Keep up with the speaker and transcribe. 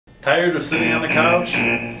Tired of sitting on the couch,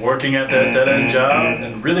 working at that dead-end job,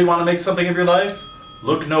 and really want to make something of your life?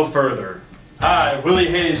 Look no further. Hi, Willie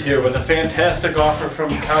Hayes here with a fantastic offer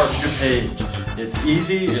from College of DuPage. It's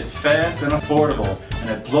easy, it's fast, and affordable,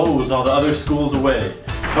 and it blows all the other schools away.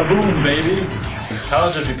 Kaboom, baby!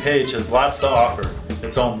 College of DuPage has lots to offer.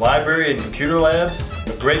 Its own library and computer labs,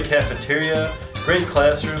 a great cafeteria, great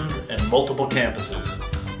classrooms, and multiple campuses.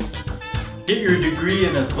 Get your degree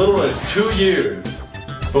in as little as 2 years.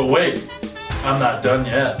 But wait, I'm not done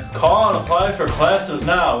yet. Call and apply for classes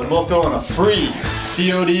now and we'll throw in a free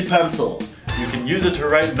COD pencil. You can use it to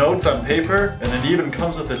write notes on paper, and it even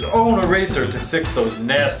comes with its own eraser to fix those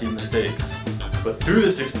nasty mistakes. But through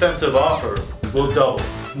this extensive offer, we'll double,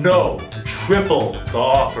 no, triple the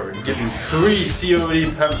offer and give you 3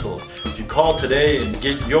 COD pencils if you call today and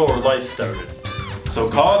get your life started. So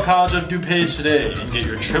call College of DuPage today and get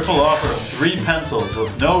your triple offer of 3 pencils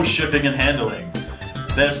with no shipping and handling.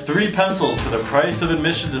 That's 3 pencils for the price of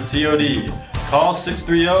admission to COD. Call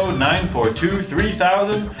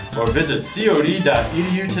 630-942-3000 or visit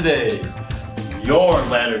cod.edu today. Your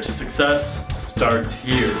ladder to success starts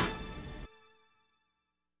here.